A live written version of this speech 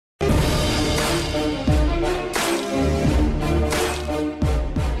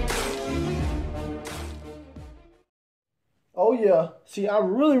Oh yeah. See,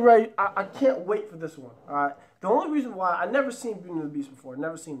 I'm really ready. I can't wait for this one. All right. The only reason why I never seen Beauty and the Beast before,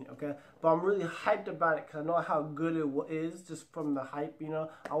 never seen it. Okay, but I'm really hyped about it because I know how good it is just from the hype. You know,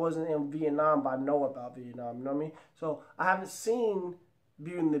 I wasn't in Vietnam, but I know about Vietnam. You know what I mean? So I haven't seen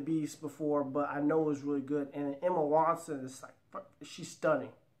Beauty and the Beast before, but I know it was really good. And Emma Watson is like, she's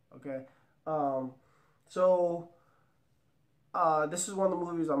stunning. Okay. This is one of the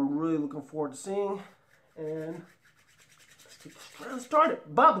movies I'm really looking forward to seeing, and let's start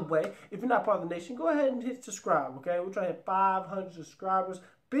it. By the way, if you're not part of the nation, go ahead and hit subscribe, okay? We're trying to hit 500 subscribers.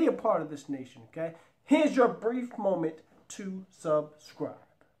 Be a part of this nation, okay? Here's your brief moment to subscribe.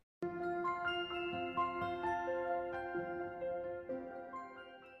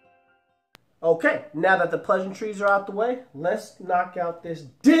 Okay, now that the pleasantries are out the way, let's knock out this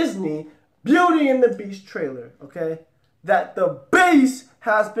Disney Beauty and the Beast trailer, okay? That the Beast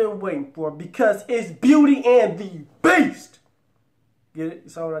has been waiting for because it's Beauty and the Beast. Get it? You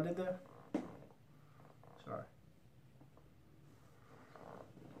saw what I did there? Sorry.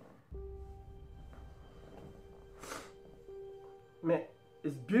 Man,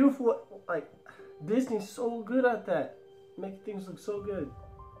 it's beautiful. Like, Disney's so good at that. Make things look so good.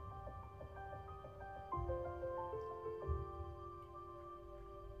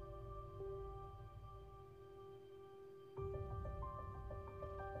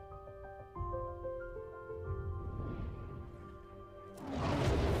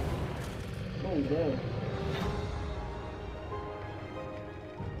 Oh, damn.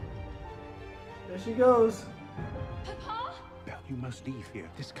 There she goes. Papa? Belle, you must leave here.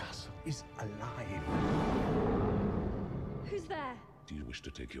 This castle is alive. Who's there? Do you wish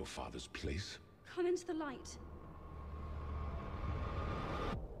to take your father's place? Come into the light.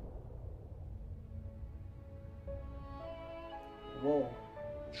 Whoa.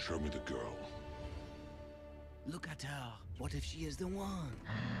 Show me the girl. Look at her. What if she is the one?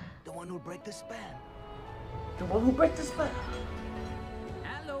 The one who'll break the spell? The one who break the spell.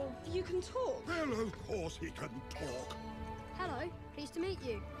 Hello. You can talk. Well, of course he can talk. Hello. Pleased to meet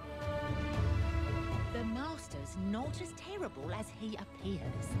you. The Master's not as terrible as he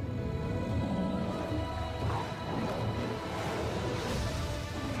appears.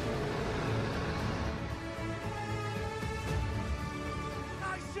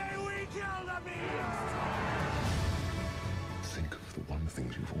 I say we kill the beast! Think of the one thing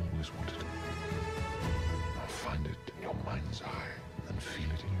you've always wanted. Now find it in your mind's eye and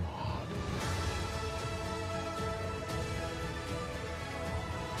feel it in your heart.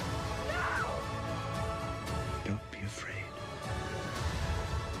 Don't be afraid.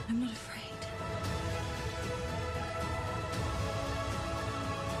 I'm not afraid.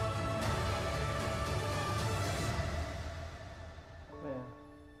 Man.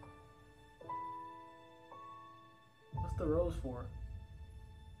 What's the rose for?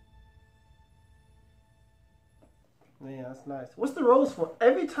 Man, that's nice. What's the rose for?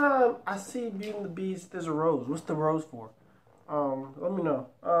 Every time I see Beauty and the Beast, there's a rose. What's the rose for? Let me know.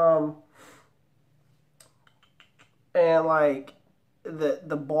 And like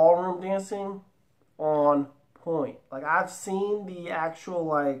the ballroom dancing on point. Like I've seen the actual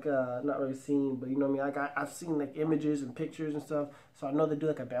like not really seen, but you know what I mean. Like I've seen like images and pictures and stuff, so I know they do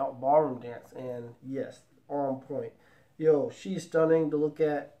like a ballroom dance, and yes, on point. Yo, she's stunning to look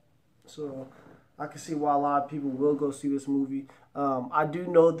at, so I can see why a lot of people will go see this movie. I do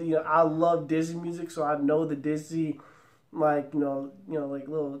know I love Disney music, so I know the Disney, like like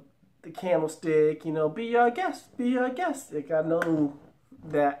the candlestick, be your guest, be your guest. Like I know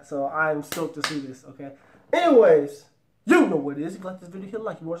that, so I'm stoked to see this. Okay. Anyways, you know what it is. If you like this video, hit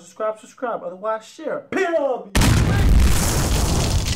like. You want to subscribe, subscribe. Otherwise, share. PWBeast.